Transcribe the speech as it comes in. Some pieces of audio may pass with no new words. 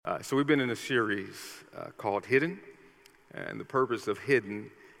So we've been in a series called Hidden, and the purpose of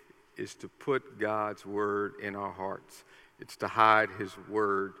Hidden is to put God's word in our hearts. It's to hide his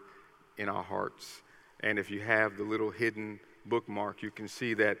word in our hearts. And if you have the little hidden bookmark, you can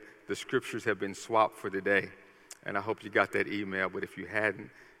see that the scriptures have been swapped for today. And I hope you got that email, but if you hadn't,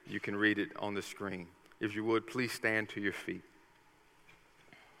 you can read it on the screen. If you would, please stand to your feet.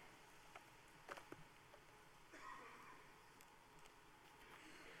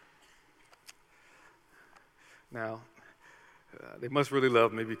 Now, they must really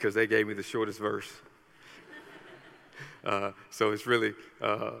love me because they gave me the shortest verse. So it's really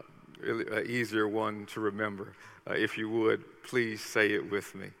an easier one to remember. If you would, please say it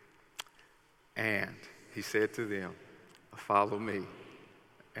with me. And he said to them, "Follow me,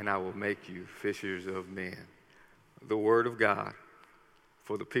 and I will make you fishers of men." The word of God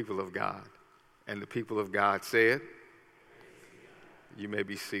for the people of God. And the people of God said, you may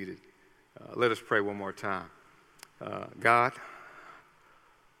be seated. Let us pray one more time. God,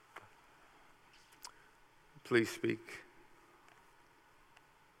 please speak.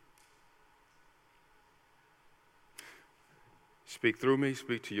 Speak through me,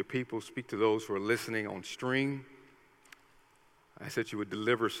 speak to your people, speak to those who are listening on stream. I ask that you would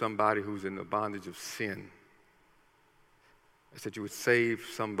deliver somebody who's in the bondage of sin. I ask that you would save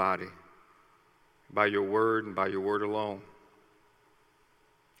somebody by your word and by your word alone.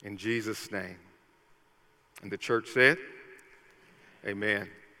 In Jesus' name. And the church said, amen.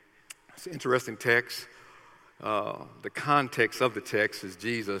 It's an interesting text. The context of the text is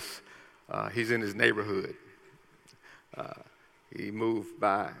Jesus. He's in his neighborhood. He moved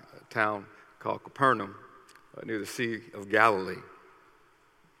by a town called Capernaum near the Sea of Galilee.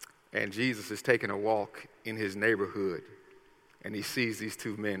 And Jesus is taking a walk in his neighborhood. And he sees these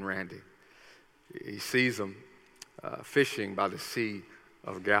two men, Randy. He sees them fishing by the Sea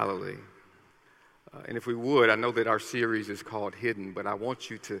of Galilee. And if we would, I know that our series is called Hidden, but I want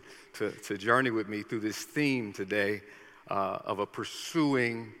you to journey with me through this theme today of a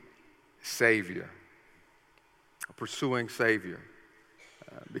pursuing Savior. A pursuing Savior.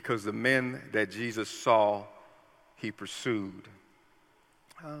 Because the men that Jesus saw, he pursued.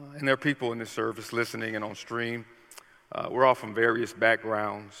 And there are people in this service listening and on stream. We're all from various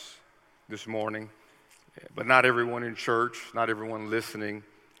backgrounds this morning, but not everyone in church, not everyone listening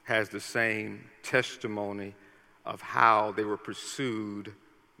has the same testimony of how they were pursued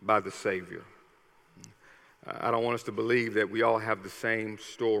by the Savior. I don't want us to believe that we all have the same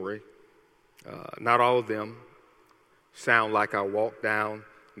story. Not all of them sound like I walked down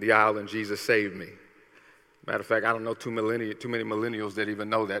the aisle and Jesus saved me. Matter of fact, I don't know too many millennials that even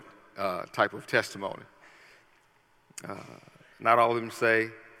know that type of testimony. Not all of them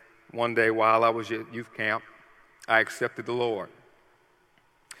say, one day while I was at youth camp, I accepted the Lord.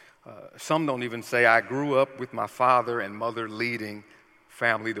 Some don't even say, I grew up with my father and mother leading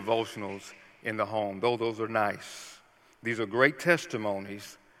family devotionals in the home. Though those are nice. These are great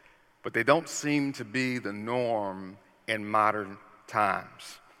testimonies, but they don't seem to be the norm in modern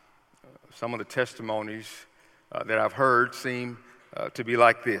times. Some of the testimonies that I've heard seem to be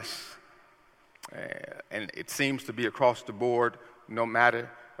like this. And it seems to be across the board, no matter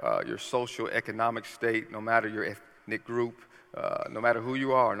your social economic state, no matter your ethnic group, no matter who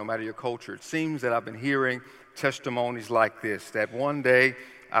you are, no matter your culture. It seems that I've been hearing testimonies like this, that one day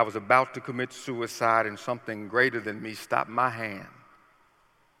I was about to commit suicide and something greater than me stopped my hand.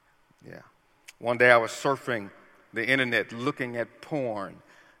 Yeah. One day I was surfing the internet looking at porn,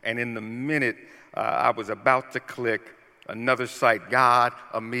 and in the minute I was about to click another site, God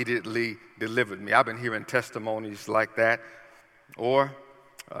immediately delivered me. I've been hearing testimonies like that. Or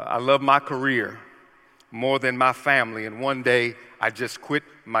I love my career more than my family, and one day I just quit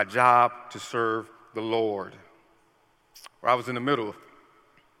my job to serve the Lord. Or I was in the middle of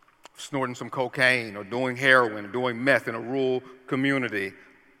snorting some cocaine or doing heroin or doing meth in a rural community,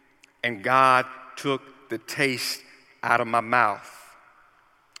 and God took the taste out of my mouth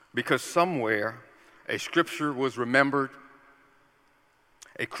because somewhere a scripture was remembered,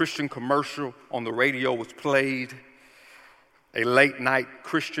 a Christian commercial on the radio was played, a late-night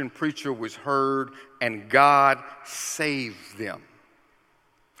Christian preacher was heard, and God saved them.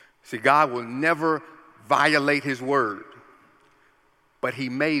 See, God will never violate his word, but he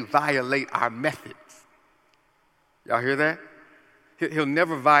may violate our methods. Y'all hear that? He'll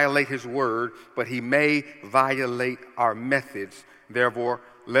never violate his word, but he may violate our methods. Therefore,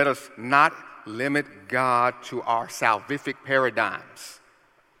 let us not limit God to our salvific paradigms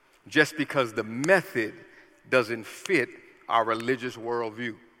just because the method doesn't fit our religious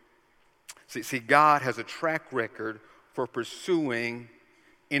worldview. See, God has a track record for pursuing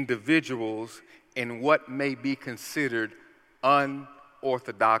individuals in what may be considered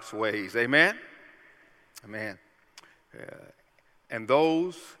unorthodox ways. Amen? Amen. And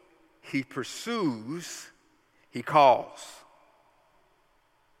those he pursues, he calls.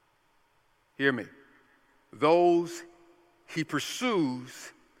 Hear me. Those he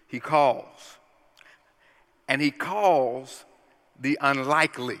pursues, he calls. And he calls the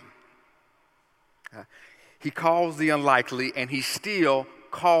unlikely. He calls the unlikely, and he's still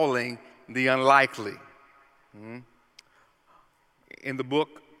calling the unlikely. In the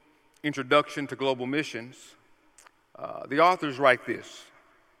book, Introduction to Global Missions, the authors write this: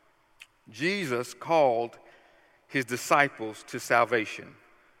 Jesus called his disciples to salvation,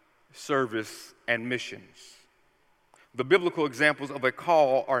 service, and missions. The biblical examples of a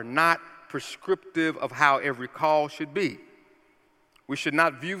call are not prescriptive of how every call should be. We should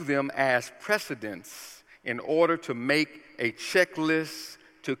not view them as precedents in order to make a checklist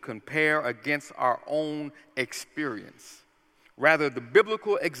to compare against our own experience. Rather, the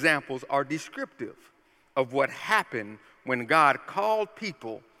biblical examples are descriptive of what happened when God called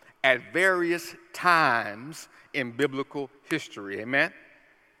people at various times in biblical history. Amen?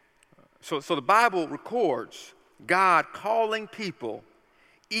 So the Bible records God calling people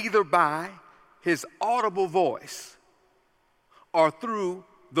either by his audible voice or through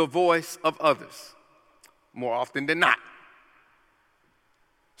the voice of others, more often than not.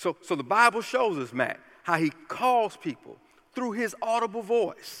 So the Bible shows us, Matt, how he calls people through his audible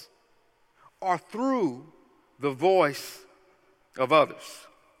voice or through the voice of others.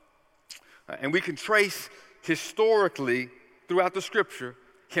 And we can trace historically throughout the scripture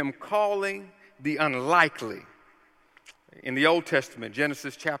him calling the unlikely. In the Old Testament,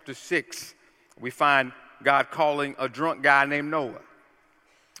 Genesis chapter 6, we find God calling a drunk guy named Noah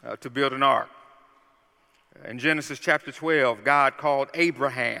to build an ark. In Genesis chapter 12, God called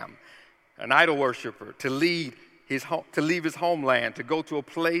Abraham, an idol worshiper, to leave his homeland, to go to a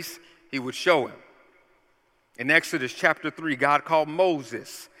place he would show him. In Exodus chapter 3, God called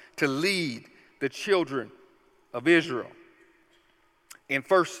Moses to lead the children of Israel. In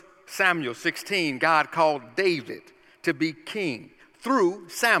 1 Samuel 16, God called David to be king through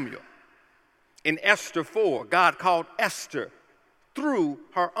Samuel. In Esther 4, God called Esther through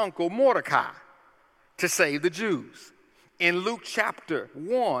her uncle Mordecai to save the Jews. In Luke chapter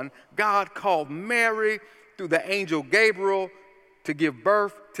 1, God called Mary through the angel Gabriel to give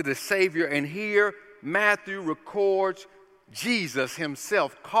birth to the Savior. And here, Matthew records Jesus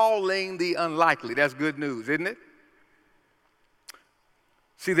himself calling the unlikely. That's good news, isn't it?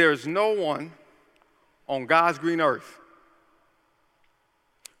 See, there is no one on God's green earth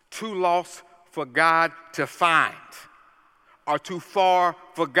too lost for God to find or too far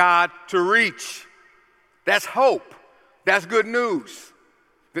for God to reach. That's hope. That's good news.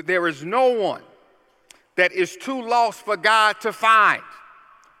 That there is no one that is too lost for God to find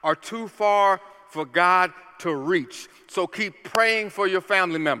or too far for God to reach. So keep praying for your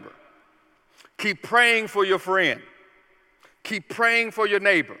family member. Keep praying for your friend. Keep praying for your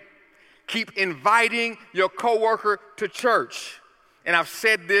neighbor. Keep inviting your coworker to church. And I've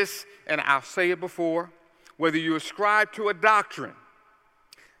said this, and I'll say it before, whether you ascribe to a doctrine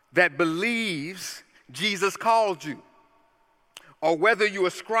that believes Jesus called you, or whether you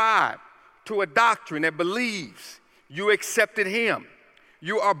ascribe to a doctrine that believes you accepted him,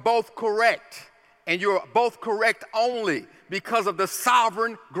 you are both correct, and you're both correct only because of the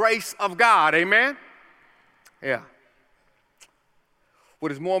sovereign grace of God. Amen? Yeah.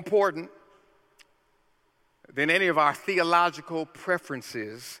 What is more important than any of our theological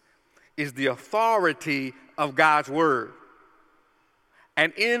preferences is the authority of God's word.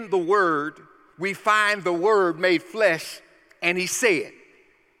 And in the word, we find the word made flesh, and he said.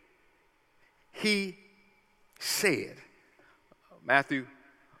 He said. Matthew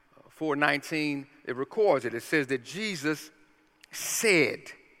 4:19, it records it. It says that Jesus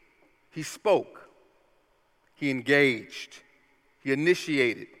said. He spoke. He engaged. He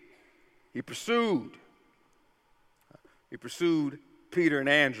initiated. He pursued. He pursued Peter and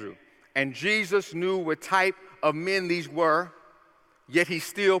Andrew. And Jesus knew what type of men these were, yet he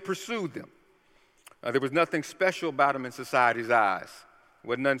still pursued them. There was nothing special about them in society's eyes.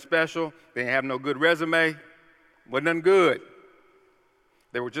 Wasn't nothing special. They didn't have no good resume. Wasn't nothing good.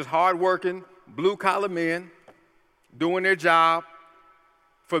 They were just hardworking, blue-collar men doing their job,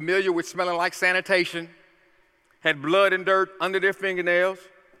 familiar with smelling like sanitation, had blood and dirt under their fingernails,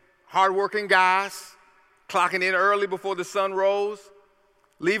 hardworking guys, clocking in early before the sun rose,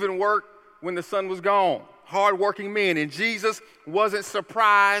 leaving work when the sun was gone. Hardworking men. And Jesus wasn't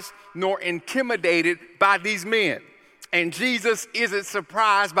surprised nor intimidated by these men. And Jesus isn't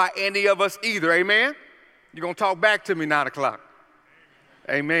surprised by any of us either. Amen? You're going to talk back to me 9 o'clock.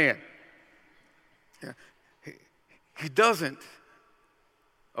 Amen. He doesn't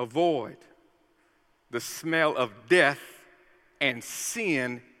avoid the smell of death and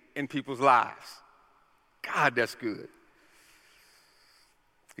sin in people's lives. God, that's good.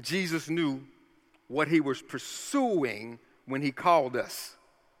 Jesus knew what he was pursuing when he called us.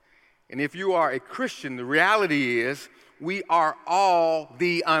 And if you are a Christian, the reality is we are all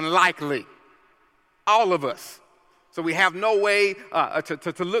the unlikely. All of us. So we have no way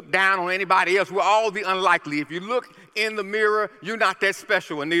to look down on anybody else. We're all the unlikely. If you look in the mirror, you're not that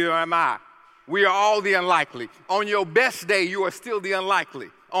special, and neither am I. We are all the unlikely. On your best day, you are still the unlikely.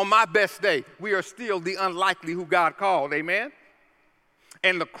 On my best day, we are still the unlikely who God called. Amen?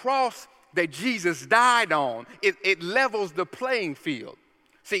 And the cross that Jesus died on, it levels the playing field.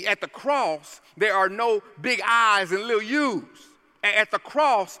 See, at the cross, there are no big I's and little U's. At the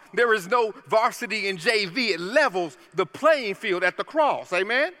cross, there is no varsity and JV. It levels the playing field at the cross.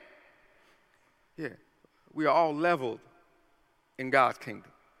 Amen? Yeah, we are all leveled in God's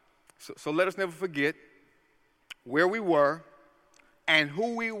kingdom. So let us never forget where we were and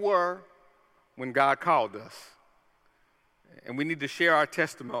who we were when God called us. And we need to share our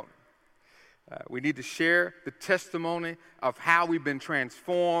testimony. We need to share the testimony of how we've been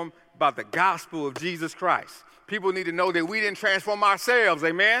transformed by the gospel of Jesus Christ. People need to know that we didn't transform ourselves,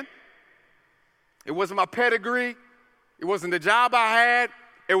 amen? It wasn't my pedigree. It wasn't the job I had.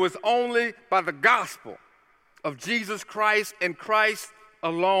 It was only by the gospel of Jesus Christ and Christ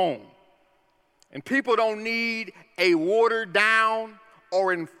alone. And people don't need a watered down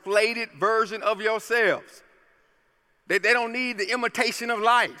or inflated version of yourselves. They don't need the imitation of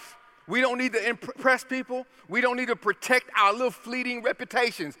life. We don't need to impress people. We don't need to protect our little fleeting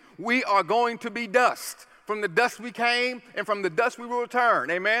reputations. We are going to be dust. From the dust we came, and from the dust we will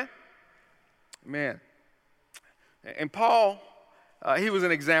return. Amen? Amen. And Paul, he was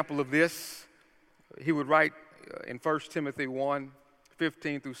an example of this. He would write in 1 Timothy 1,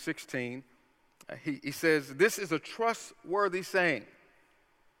 15 through 16. He says, "This is a trustworthy saying,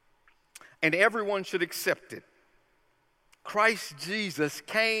 and everyone should accept it. Christ Jesus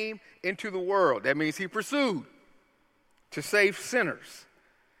came into the world." That means he pursued to save sinners.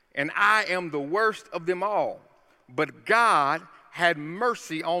 "And I am the worst of them all. But God had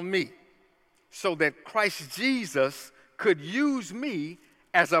mercy on me, so that Christ Jesus could use me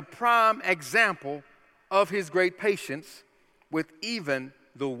as a prime example of his great patience with even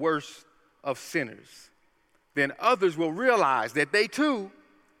the worst of sinners. Then others will realize that they too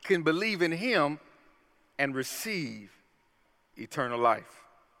can believe in him and receive eternal life."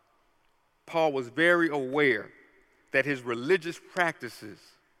 Paul was very aware that his religious practices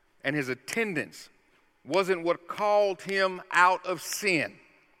and his attendance wasn't what called him out of sin.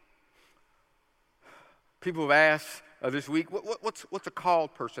 People have asked this week, what's a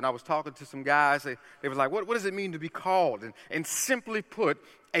called person? I was talking to some guys, they were like, what does it mean to be called? And simply put,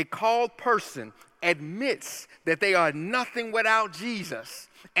 a called person admits that they are nothing without Jesus,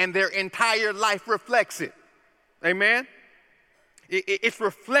 and their entire life reflects it. Amen? It's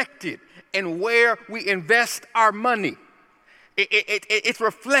reflected in where we invest our money. It's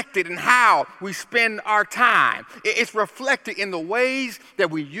reflected in how we spend our time. It's reflected in the ways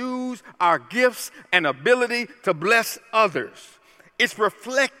that we use our gifts and ability to bless others. It's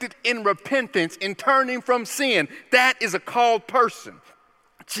reflected in repentance, in turning from sin. That is a called person.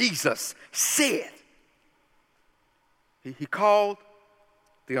 Jesus said. He called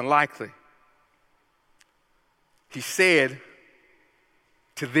the unlikely. He said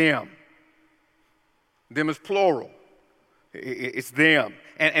to them. Them is plural. It's them.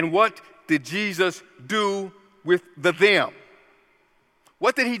 And what did Jesus do with the them?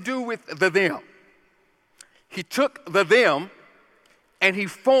 What did he do with the them? He took the them and he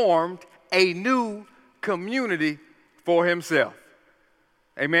formed a new community for himself.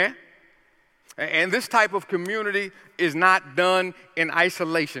 Amen? And this type of community is not done in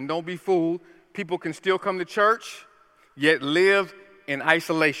isolation. Don't be fooled. People can still come to church, yet live in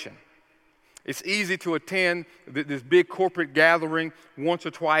isolation. It's easy to attend this big corporate gathering once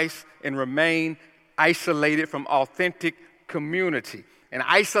or twice and remain isolated from authentic community. And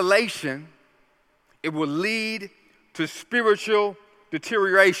isolation, it will lead to spiritual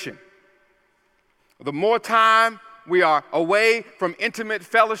deterioration. The more time we are away from intimate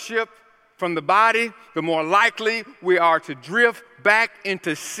fellowship from the body, the more likely we are to drift back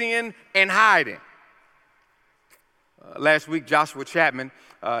into sin and hiding. Last week, Joshua Chapman,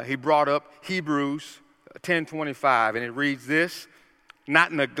 he brought up Hebrews 10:25, and it reads this: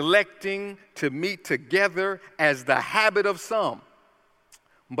 not neglecting to meet together as the habit of some,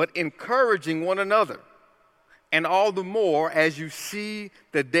 but encouraging one another, and all the more as you see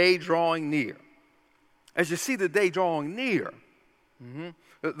the day drawing near. As you see the day drawing near,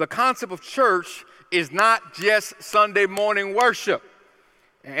 the concept of church is not just Sunday morning worship.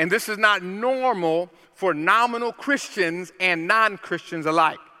 And this is not normal for nominal Christians and non-Christians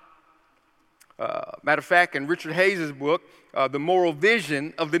alike. Matter of fact, in Richard Hayes' book, The Moral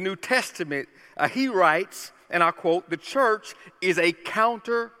Vision of the New Testament, he writes, and I quote, "The church is a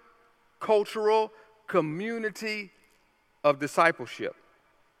counter-cultural community of discipleship."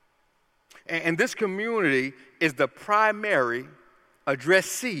 And this community is the primary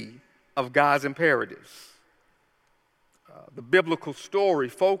addressee of God's imperatives. The biblical story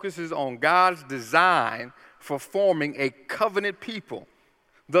focuses on God's design for forming a covenant people.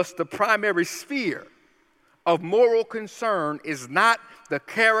 Thus, the primary sphere of moral concern is not the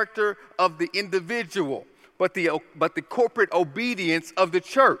character of the individual, but the corporate obedience of the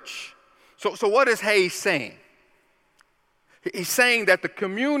church. So what is Hayes saying? He's saying that the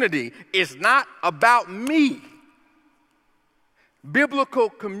community is not about me. Biblical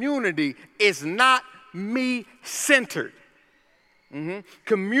community is not me-centered.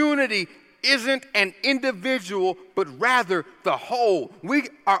 Community isn't an individual, but rather the whole. We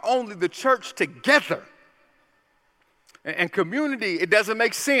are only the church together. And community, it doesn't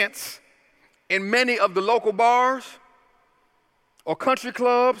make sense in many of the local bars or country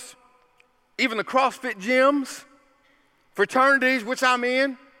clubs, even the CrossFit gyms, fraternities, which I'm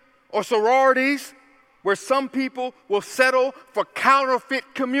in, or sororities, where some people will settle for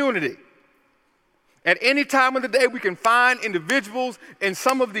counterfeit community. At any time of the day, we can find individuals in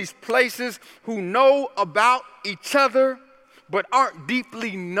some of these places who know about each other, but aren't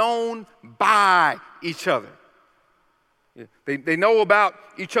deeply known by each other. They know about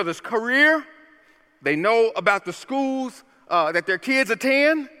each other's career. They know about the schools that their kids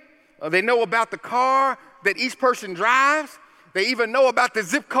attend. They know about the car that each person drives. They even know about the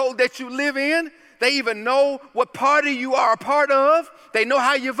zip code that you live in. They even know what party you are a part of. They know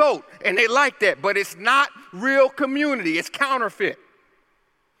how you vote, and they like that. But it's not real community. It's counterfeit.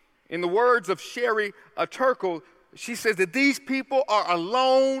 In the words of Sherry Turkle, she says that these people are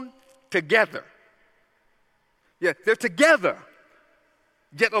alone together. Yeah, they're together,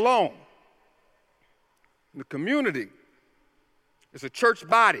 yet alone. The community is a church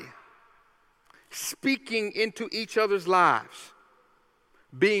body speaking into each other's lives,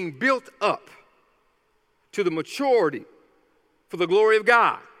 being built up to the maturity for the glory of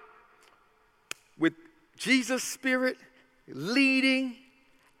God, with Jesus' Spirit leading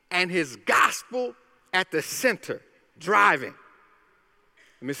and his gospel at the center, driving.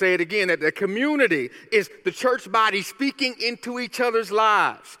 Let me say it again, that the community is the church body speaking into each other's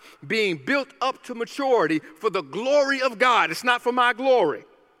lives, being built up to maturity for the glory of God. It's not for my glory.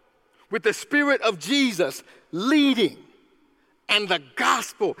 With the Spirit of Jesus leading and the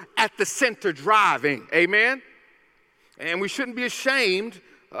gospel at the center driving. Amen? And we shouldn't be ashamed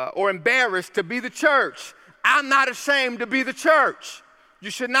or embarrassed to be the church. I'm not ashamed to be the church. You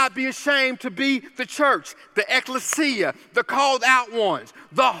should not be ashamed to be the church, the ecclesia, the called out ones,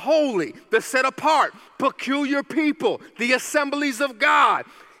 the holy, the set apart, peculiar people, the assemblies of God,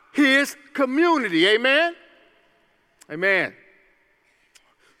 his community. Amen? Amen.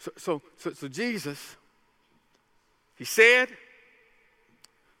 So Jesus, he said,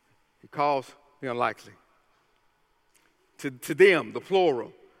 he calls the unlikely. To them, the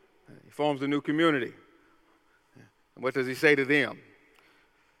plural, he forms a new community. And what does he say to them?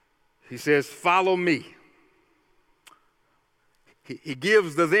 He says, follow me. He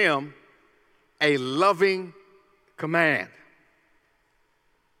gives to them a loving command.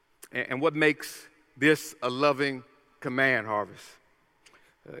 And what makes this a loving command, Harvest?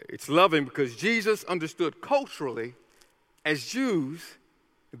 It's loving because Jesus understood culturally, as Jews,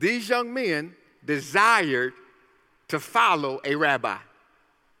 these young men desired to follow a rabbi.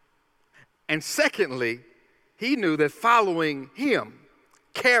 And secondly, he knew that following him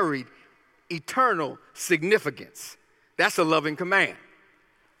carried eternal significance. That's a loving command.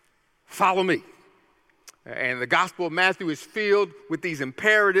 Follow me. And the Gospel of Matthew is filled with these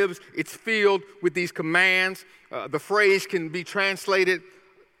imperatives. It's filled with these commands. The phrase can be translated,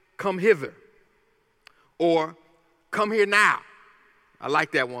 come hither, or come here now. I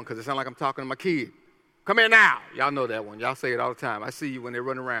like that one because it sounds like I'm talking to my kid. Come here now. Y'all know that one. Y'all say it all the time. I see you when they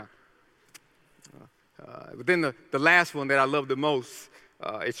run around. But then the last one that I love the most,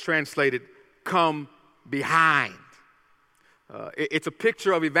 it's translated, come behind. It's a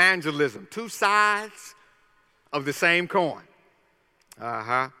picture of evangelism, two sides of the same coin.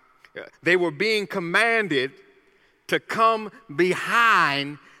 They were being commanded to come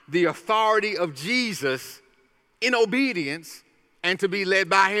behind the authority of Jesus in obedience and to be led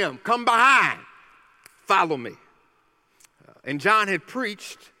by him. Come behind. Follow me. And John had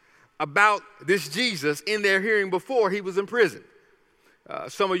preached about this Jesus in their hearing before he was in prison.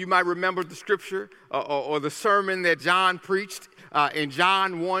 Some of you might remember the scripture or the sermon that John preached in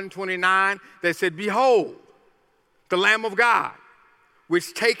John 1:29 that said, "Behold, the Lamb of God,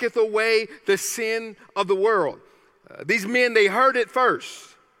 which taketh away the sin of the world." These men, they heard it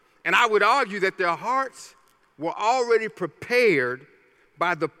first. And I would argue that their hearts were already prepared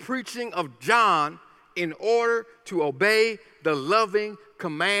by the preaching of John in order to obey the loving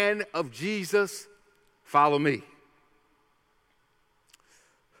command of Jesus, "Follow me."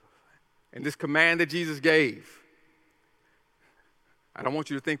 And this command that Jesus gave, I don't want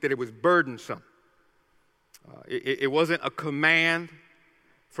you to think that it was burdensome. It wasn't a command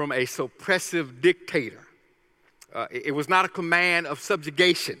from a suppressive dictator. It was not a command of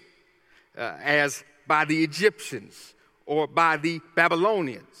subjugation as by the Egyptians or by the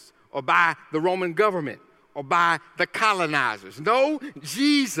Babylonians or by the Roman government or by the colonizers. No,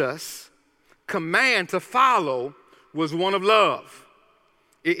 Jesus' command to follow was one of love.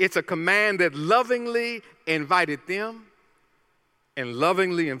 It's a command that lovingly invited them and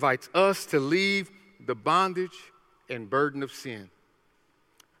lovingly invites us to leave the bondage and burden of sin.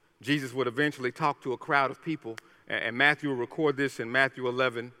 Jesus would eventually talk to a crowd of people, and Matthew will record this in Matthew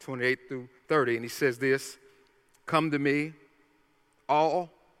 11:28-30, and he says this, "Come to me,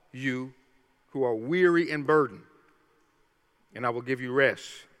 all you who are weary and burdened, and I will give you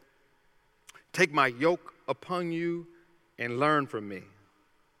rest. Take my yoke upon you and learn from me,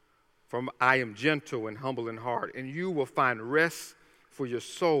 for I am gentle and humble in heart, and you will find rest for your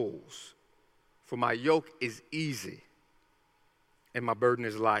souls. For my yoke is easy and my burden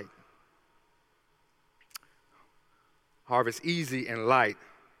is light." Harvest, easy and light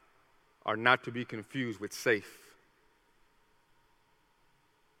are not to be confused with safe.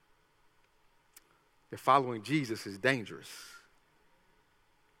 That following Jesus is dangerous.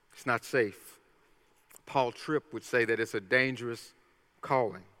 It's not safe. Paul Tripp would say that it's a dangerous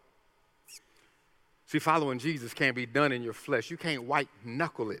calling. See, following Jesus can't be done in your flesh. You can't white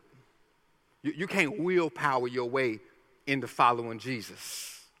knuckle it. You can't willpower your way into following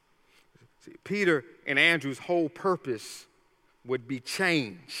Jesus. See, Peter and Andrew's whole purpose would be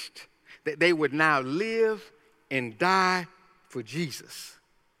changed. That they would now live and die for Jesus.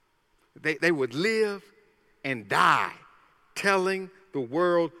 They would live and die telling the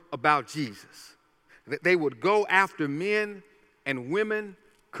world about Jesus. That they would go after men and women,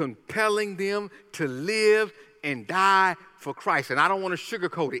 compelling them to live and die for Christ. And I don't want to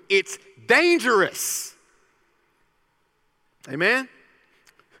sugarcoat it. It's dangerous. Amen?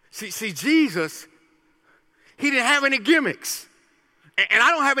 See, Jesus, he didn't have any gimmicks. And I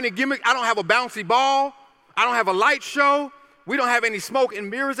don't have any gimmicks. I don't have a bouncy ball. I don't have a light show. We don't have any smoke and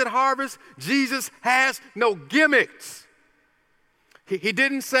mirrors at Harvest. Jesus has no gimmicks. He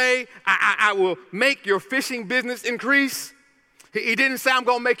didn't say, I will make your fishing business increase. He didn't say, I'm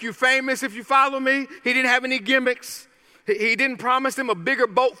going to make you famous if you follow me. He didn't have any gimmicks. He didn't promise them a bigger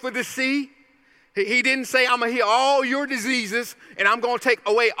boat for the sea. He didn't say, I'm going to heal all your diseases and I'm going to take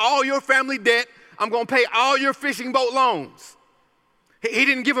away all your family debt. I'm going to pay all your fishing boat loans. He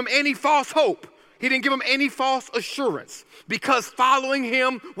didn't give them any false hope. He didn't give them any false assurance because following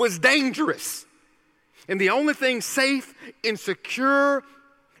him was dangerous. And the only thing safe and secure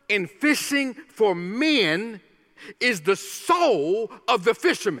in fishing for men is the soul of the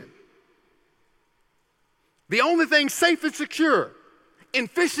fisherman. The only thing safe and secure in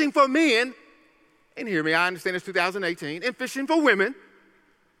fishing for men, and hear me, I understand it's 2018, in fishing for women,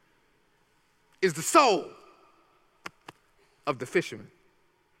 is the soul of the fisherman.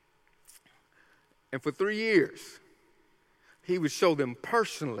 And for 3 years, he would show them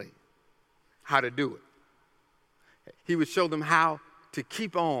personally how to do it. He would show them how to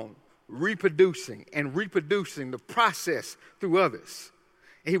keep on reproducing the process through others.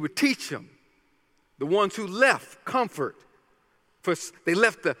 And he would teach them, the ones who left comfort, they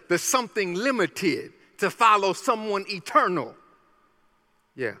left the something limited to follow someone eternal.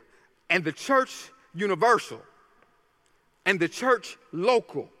 Yeah. And the church universal and the church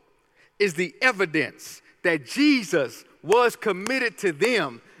local is the evidence that Jesus was committed to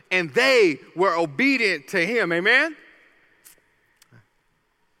them and they were obedient to him. Amen?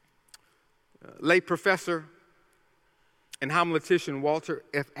 Late professor and homiletician Walter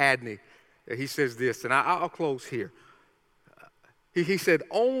F. Adney, he says this, and I'll close here. He said,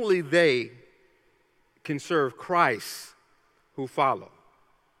 only they can serve Christ who follow,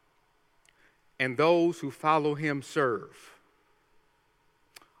 and those who follow him serve.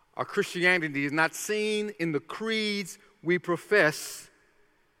 Our Christianity is not seen in the creeds we profess,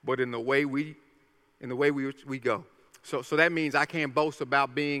 but in the way we go. So that means I can't boast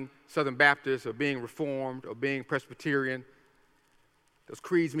about being Southern Baptist or being Reformed or being Presbyterian. Those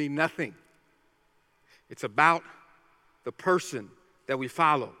creeds mean nothing. It's about the person that we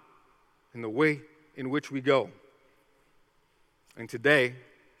follow and the way in which we go. And today,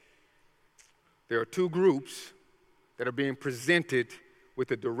 there are two groups that are being presented with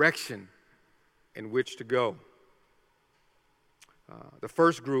the direction in which to go. The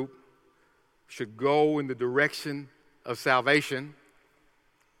first group should go in the direction of salvation.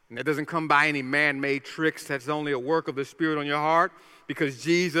 And that doesn't come by any man-made tricks. That's only a work of the Spirit on your heart because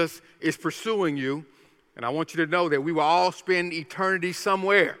Jesus is pursuing you. And I want you to know that we will all spend eternity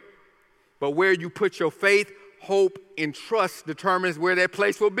somewhere. But where you put your faith, hope, and trust determines where that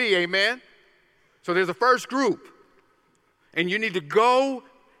place will be. Amen? So there's a first group. And you need to go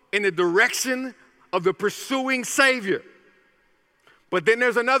in the direction of the pursuing Savior. But then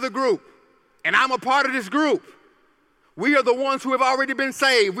there's another group. And I'm a part of this group. We are the ones who have already been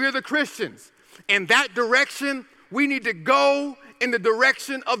saved. We are the Christians. In that direction, we need to go in the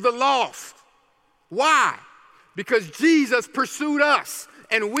direction of the lost. Why? Because Jesus pursued us,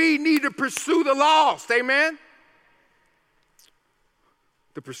 and we need to pursue the lost. Amen?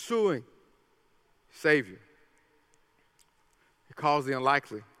 The pursuing Savior. He calls the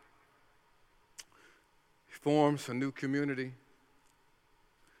unlikely. He forms a new community.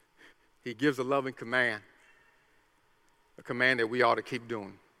 He gives a loving command. A command that we ought to keep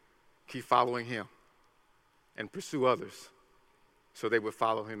doing. Keep following him. And pursue others so they would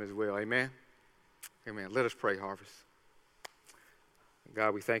follow him as well. Amen? Amen. Let us pray, Harvest.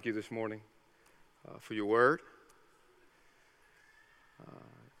 God, we thank you this morning for your word.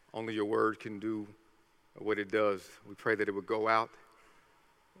 Only your word can do what it does. We pray that it would go out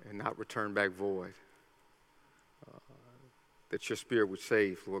and not return back void. That your Spirit would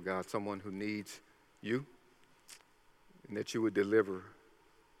save, Lord God, someone who needs you, and that you would deliver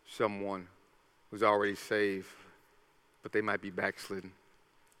someone who's already saved, but they might be backslidden.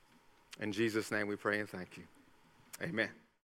 In Jesus' name we pray and thank you. Amen.